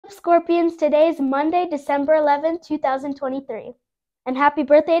up, Scorpions? Today is Monday, December 11th, 2023. And happy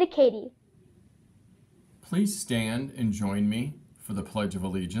birthday to Katie. Please stand and join me for the Pledge of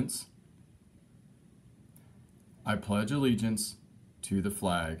Allegiance. I pledge allegiance to the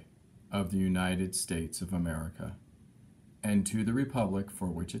flag of the United States of America and to the republic for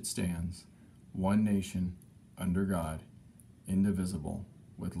which it stands, one nation, under God, indivisible,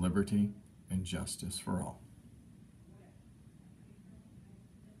 with liberty and justice for all.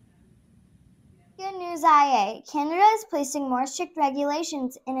 Good news, IA. Canada is placing more strict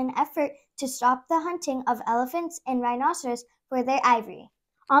regulations in an effort to stop the hunting of elephants and rhinoceros for their ivory.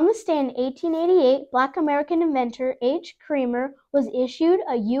 On this day in 1888, Black American inventor H. Creamer was issued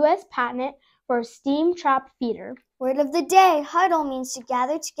a U.S. patent for a steam trap feeder. Word of the day, huddle means to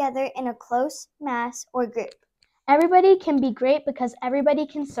gather together in a close mass or group. Everybody can be great because everybody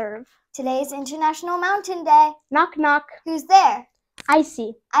can serve. Today is International Mountain Day. Knock, knock. Who's there? I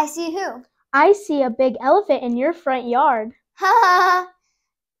see. I see who? I see a big elephant in your front yard. Ha ha!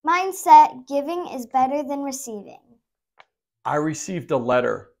 Mindset, giving is better than receiving. I received a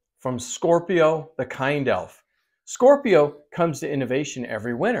letter from Scorpio, the kind elf. Scorpio comes to innovation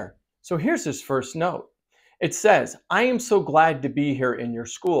every winter. So here's his first note. It says, I am so glad to be here in your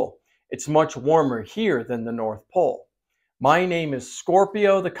school. It's much warmer here than the North Pole. My name is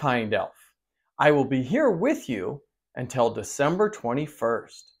Scorpio, the kind elf. I will be here with you until December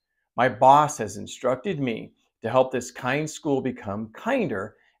 21st. My boss has instructed me to help this kind school become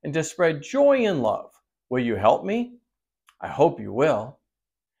kinder and to spread joy and love. Will you help me? I hope you will.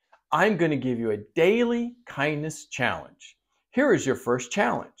 I'm going to give you a daily kindness challenge. Here is your first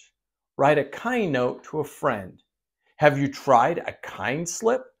challenge. Write a kind note to a friend. Have you tried a kind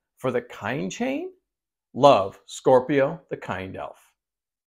slip for the kind chain? Love, Scorpio, the kind elf.